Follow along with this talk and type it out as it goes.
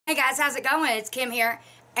Hey guys, how's it going? It's Kim here,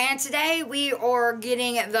 and today we are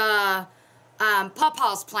getting the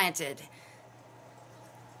pawpaws planted.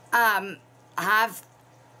 Like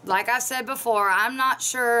I said before, I'm not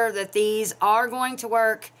sure that these are going to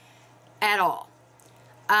work at all.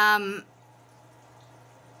 I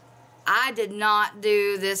did not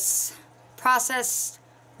do this process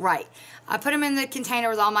right. I put them in the container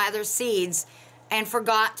with all my other seeds and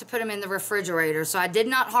forgot to put them in the refrigerator. So I did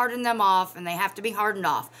not harden them off, and they have to be hardened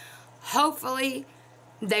off. Hopefully,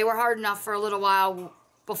 they were hard enough for a little while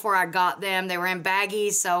before I got them. They were in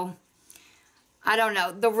baggies, so I don't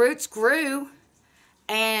know. The roots grew,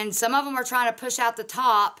 and some of them are trying to push out the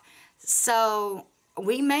top, so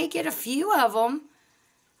we may get a few of them.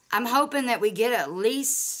 I'm hoping that we get at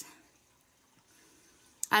least,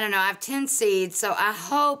 I don't know, I have 10 seeds, so I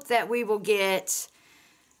hope that we will get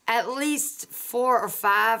at least 4 or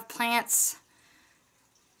 5 plants.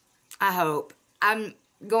 I hope. I'm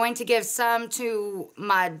going to give some to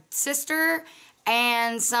my sister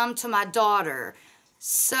and some to my daughter.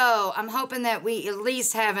 So I'm hoping that we at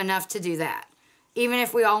least have enough to do that. Even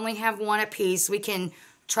if we only have one apiece, we can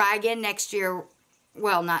try again next year.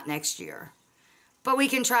 Well, not next year. But we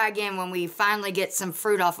can try again when we finally get some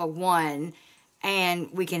fruit off of one,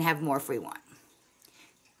 and we can have more if we want.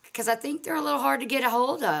 Because I think they're a little hard to get a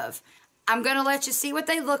hold of. I'm going to let you see what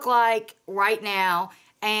they look like right now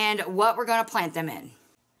and what we're going to plant them in.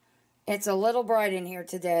 It's a little bright in here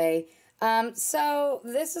today. So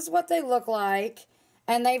this is what they look like.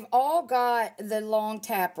 And they've all got the long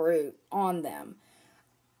taproot on them.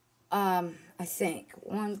 I think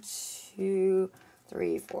 1, 2,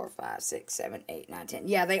 3, 4, 5, 6, 7, 8, 9, 10.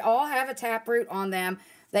 Yeah, they all have a taproot on them.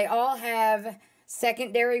 They all have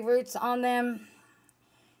secondary roots on them.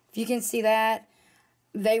 If you can see that.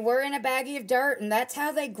 They were in a baggie of dirt, and that's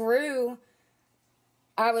how they grew.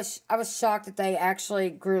 I was shocked that they actually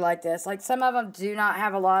grew like this. Like, some of them do not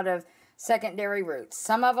have a lot of secondary roots.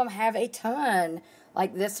 Some of them have a ton.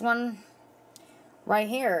 Like this one right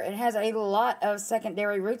here. It has a lot of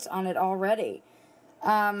secondary roots on it already.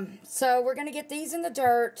 So we're going to get these in the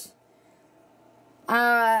dirt.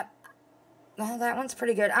 Well, that one's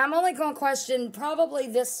pretty good. I'm only going to question probably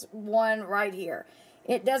this one right here.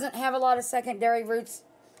 It doesn't have a lot of secondary roots.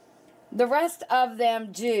 The rest of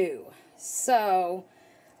them do. So,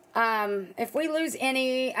 if we lose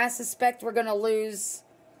any, I suspect we're going to lose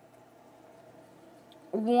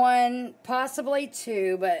 1, possibly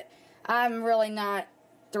 2, but I'm really not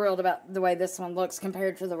thrilled about the way this one looks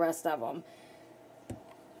compared to the rest of them.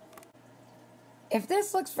 If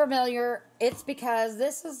this looks familiar, it's because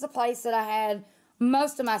this is the place that I had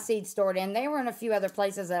most of my seeds stored in. They were in a few other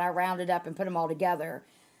places that I rounded up and put them all together.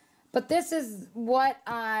 But this is what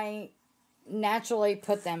I naturally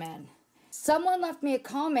put them in. Someone left me a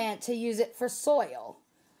comment to use it for soil.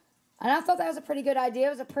 And I thought that was a pretty good idea.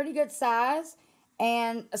 It was a pretty good size.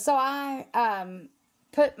 And so I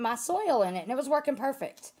put my soil in it, and it was working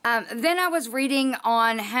perfect. Then I was reading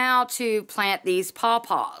on how to plant these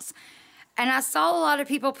pawpaws. And I saw a lot of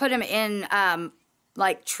people put them in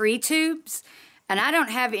like tree tubes. And I don't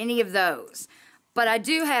have any of those. But I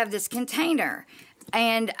do have this container.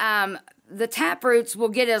 And the tap roots will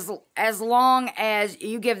get as long as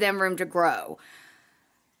you give them room to grow.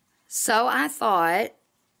 So I thought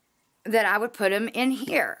that I would put them in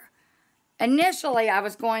here. Initially, I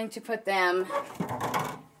was going to put them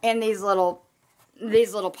in these little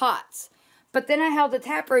pots. But then I held the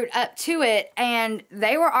taproot up to it, and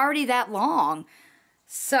they were already that long.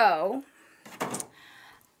 So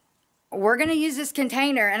we're going to use this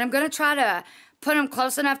container, and I'm going to try to put them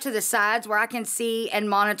close enough to the sides where I can see and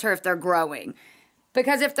monitor if they're growing.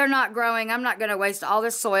 Because if they're not growing, I'm not going to waste all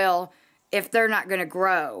this soil if they're not going to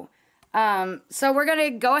grow. So we're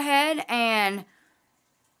going to go ahead and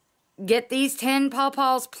get these 10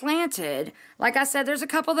 pawpaws planted. Like I said, there's a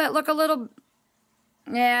couple that look a little,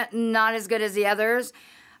 not as good as the others.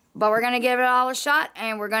 But we're going to give it all a shot,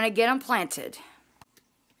 and we're going to get them planted.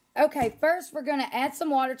 Okay, first we're going to add some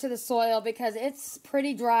water to the soil because it's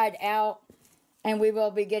pretty dried out, and we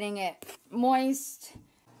will be getting it moist.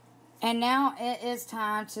 And now it is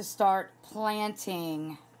time to start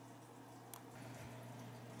planting.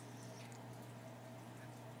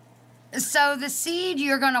 So the seed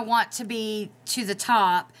you're going to want to be to the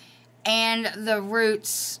top, and the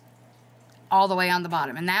roots all the way on the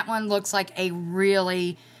bottom. And that one looks like a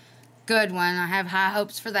really good one. I have high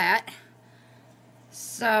hopes for that.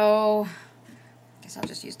 So, I guess I'll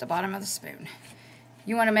just use the bottom of the spoon.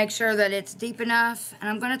 You want to make sure that it's deep enough. And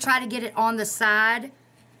I'm going to try to get it on the side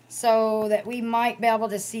so that we might be able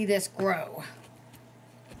to see this grow.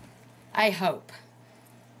 I hope.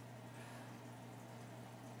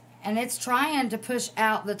 And it's trying to push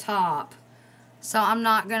out the top. So I'm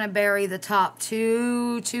not going to bury the top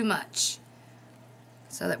too much.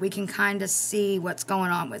 So that we can kind of see what's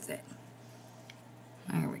going on with it.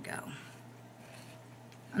 There we go.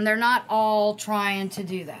 And they're not all trying to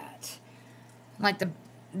do that. Like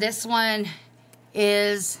this one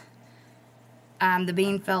is, the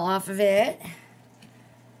bean fell off of it.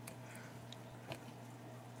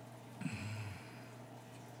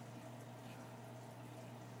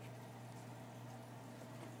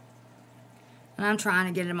 And I'm trying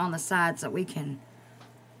to get them on the side so we can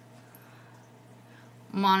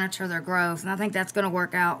monitor their growth. And I think that's going to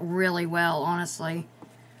work out really well, honestly.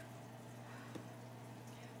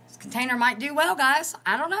 This container might do well, guys.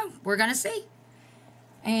 I don't know. We're going to see.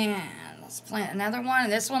 And let's plant another one.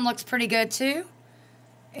 And this one looks pretty good, too.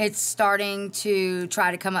 It's starting to try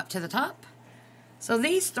to come up to the top. So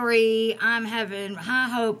these three, I'm having high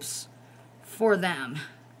hopes for them.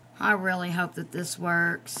 I really hope that this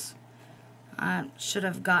works. I should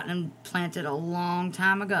have gotten them planted a long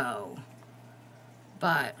time ago.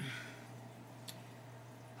 But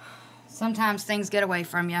sometimes things get away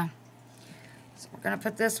from you. So we're going to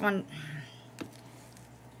put this one,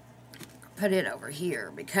 put it over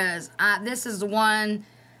here because this is one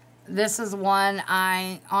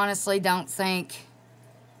I honestly don't think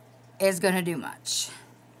is going to do much.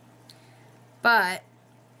 But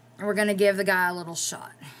we're going to give the guy a little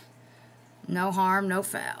shot. No harm, no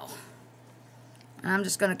foul. And I'm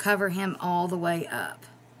just going to cover him all the way up.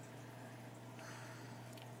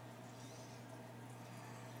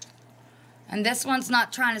 And this one's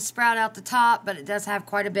not trying to sprout out the top, but it does have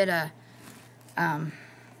quite a bit of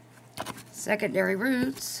secondary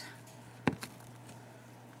roots.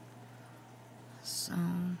 So,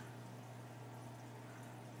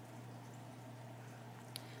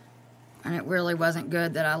 and it really wasn't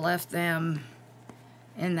good that I left them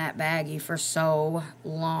in that baggie for so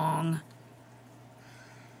long.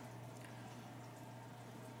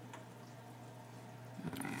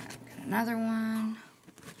 Another one.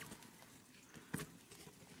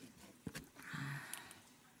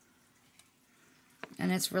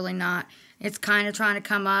 And it's really not, it's kind of trying to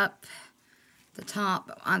come up the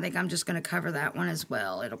top. I think I'm just going to cover that one as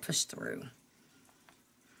well. It'll push through.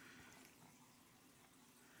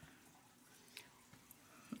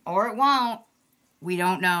 Or it won't. We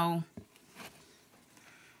don't know.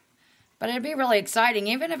 But it'd be really exciting.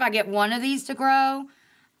 Even if I get one of these to grow,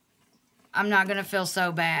 I'm not going to feel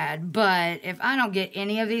so bad. But if I don't get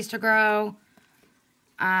any of these to grow,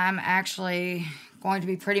 I'm actually going to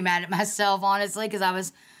be pretty mad at myself, honestly, because I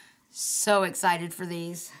was so excited for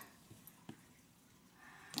these.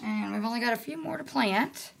 And we've only got a few more to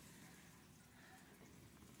plant.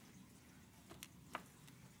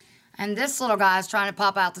 And this little guy is trying to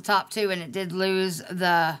pop out the top too, and it did lose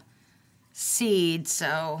the seed,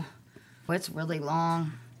 so it's really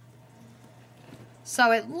long.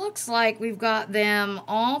 So it looks like we've got them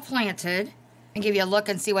all planted. And give you a look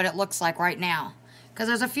and see what it looks like right now, because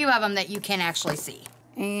there's a few of them that you can actually see.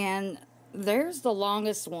 And there's the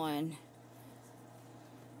longest one.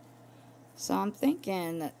 So I'm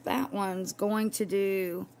thinking that that one's going to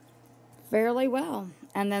do fairly well.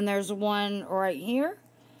 And then there's one right here,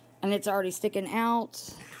 and it's already sticking out.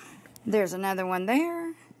 There's another one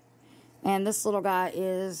there. And this little guy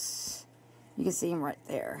is, you can see him right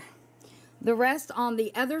there. The rest on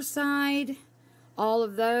the other side, all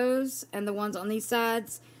of those and the ones on these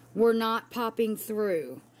sides were not popping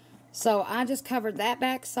through. So I just covered that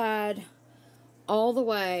back side all the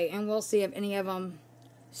way, and we'll see if any of them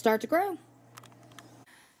start to grow.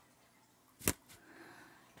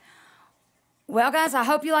 Well, guys, I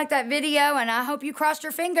hope you liked that video, and I hope you crossed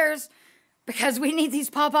your fingers, because we need these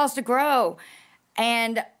pawpaws to grow.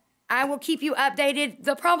 And I will keep you updated.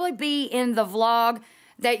 They'll probably be in the vlog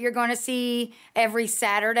that you're going to see every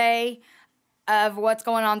Saturday of what's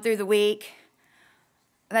going on through the week.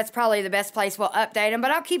 That's probably the best place we'll update them.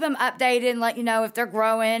 But I'll keep them updated and let you know if they're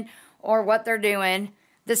growing or what they're doing.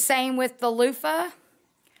 The same with the loofah.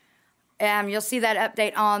 You'll see that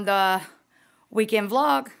update on the weekend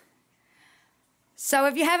vlog. So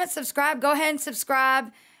if you haven't subscribed, go ahead and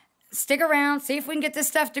subscribe. Stick around, see if we can get this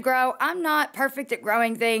stuff to grow. I'm not perfect at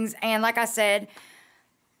growing things, and like I said,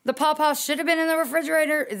 the pawpaws should have been in the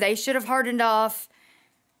refrigerator. They should have hardened off,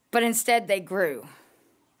 but instead they grew.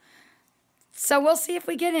 So we'll see if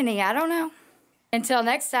we get any. I don't know. Until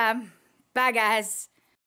next time, bye guys.